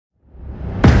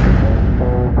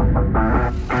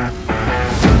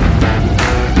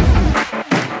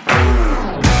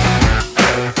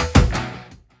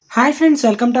Hi friends,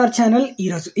 welcome to our channel.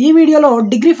 ఈరోజు ఈ వీడియోలో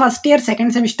degree first year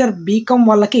second semester BCom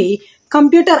వాళ్ళకి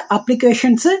computer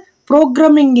applications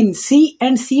programming in C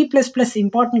and C++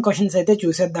 important questions అయితే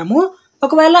చూసేద్దాము.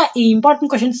 ఒకవేళ ఈ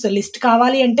ఇంపార్టెంట్ క్వశ్చన్స్ లిస్ట్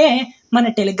కావాలి అంటే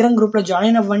మన టెలిగ్రామ్ గ్రూప్లో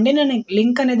జాయిన్ అవ్వండి. నేను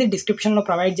లింక్ అనేది డిస్క్రిప్షన్లో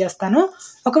ప్రొవైడ్ చేస్తాను.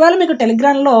 ఒకవేళ మీకు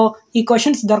టెలిగ్రామ్లో ఈ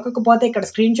క్వశ్చన్స్ దొరకకపోతే ఇక్కడ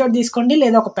స్క్రీన్ షాట్ తీసుకోండి,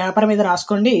 లేదా ఒక పేపర్ మీద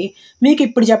రాసుకోండి. మీకు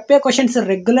ఇప్పుడు చెప్పే క్వశ్చన్స్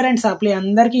రెగ్యులర్ అండ్ సప్లీ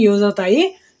అందరికీ యూజ్ అవుతాయి.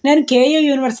 నేను కేయూ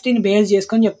యూనివర్సిటీని బేస్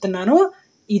చేసుకొని చెప్తున్నాను.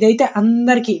 ఇదైతే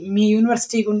అందరికీ మీ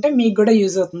యూనివర్సిటీకి ఉంటే మీకు కూడా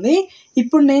యూజ్ అవుతుంది.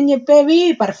 ఇప్పుడు నేను చెప్పేవి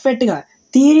పర్ఫెక్ట్గా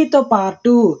థియరీతో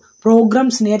పాటు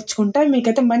ప్రోగ్రామ్స్ నేర్చుకుంటే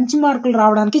మీకైతే మంచి మార్కులు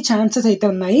రావడానికి ఛాన్సెస్ అయితే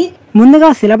ఉన్నాయి. ముందుగా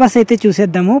సిలబస్ అయితే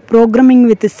చూసేద్దాము. Programming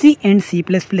with C and C++.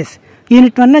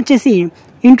 Unit 1 వచ్చేసి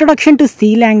introduction to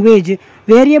C language,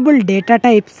 variable data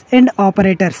types and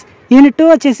operators. Unit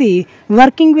 2 వచ్చేసి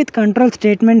working with control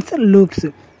statements, loops.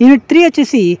 Unit 3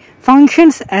 వచ్చేసి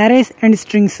functions, arrays and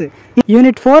strings.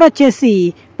 Unit 4 వచ్చేసి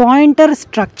pointer,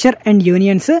 structure and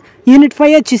unions. Unit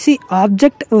 5 వచ్చేసి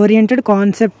object oriented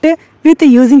concept with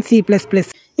using C++.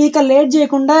 ఇక late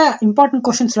చేయకుండా important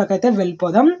questions లోకి అయితే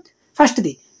వెళ్ళిపోదాం.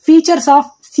 ఫస్ట్ది ఫీచర్స్ ఆఫ్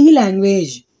సి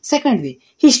లాంగ్వేజ్. సెకండ్ది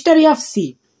history of C.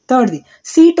 థర్డ్ది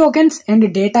C tokens and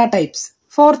data types.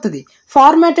 ఫోర్త్ది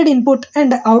formatted input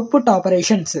and output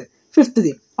operations.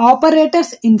 ఫిఫ్త్ది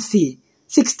operators in C.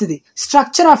 సిక్స్త్ది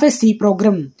structure of A C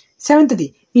program. సెవెంత్ది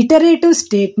iterative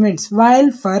statements,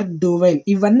 while, for, do while.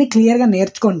 ఇవన్నీ క్లియర్గా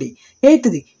నేర్చుకోండి.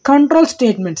 ఎయిత్ది control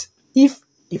statements, if,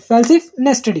 if else if,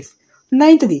 nested if.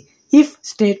 నైన్త్ది if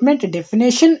statement,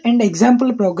 definition and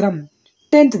example programme.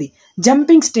 10th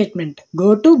jumping statement, go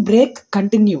to, break,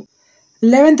 continue.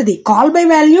 11th call by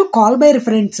value, call by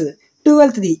reference.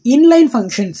 12th inline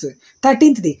functions.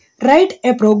 13th right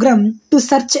A programme to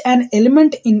search an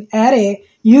element in array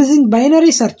using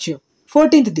binary search.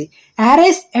 14th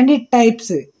arrays and its types.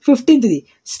 15th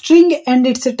string and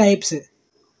its types.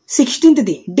 16th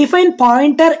define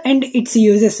pointer and its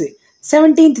uses.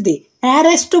 17th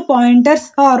arrays to pointers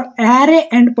or array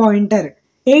and pointer.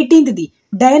 18th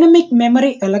dynamic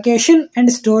memory allocation and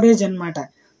storage anamata.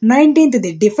 19th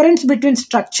difference between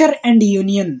structure and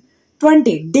union.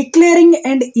 20 declaring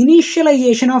and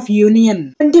initialization of union.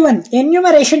 21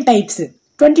 enumeration types.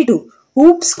 22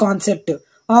 oops concept,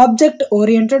 object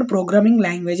oriented programming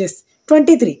languages.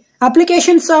 23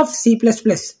 applications of C++.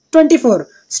 24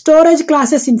 storage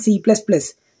classes in C++.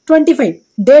 25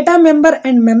 data member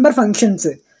and member functions.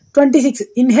 26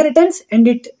 inheritance and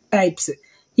its types.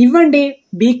 ఇవ్వండి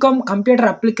BCom computer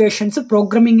applications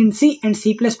programming in C and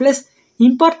C++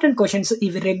 important questions.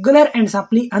 ఇవి regular and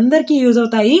supply అందరికీ use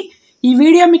అవుతాయి. ఈ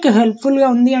video మీకు హెల్ప్ఫుల్గా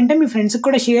ఉంది అంటే మీ ఫ్రెండ్స్కి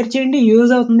కూడా షేర్ చేయండి.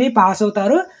 యూజ్ అవుతుంది, పాస్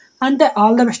అవుతారు. అంతే.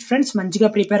 ఆల్ ద బెస్ట్ ఫ్రెండ్స్, మంచిగా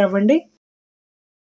ప్రిపేర్ అవ్వండి.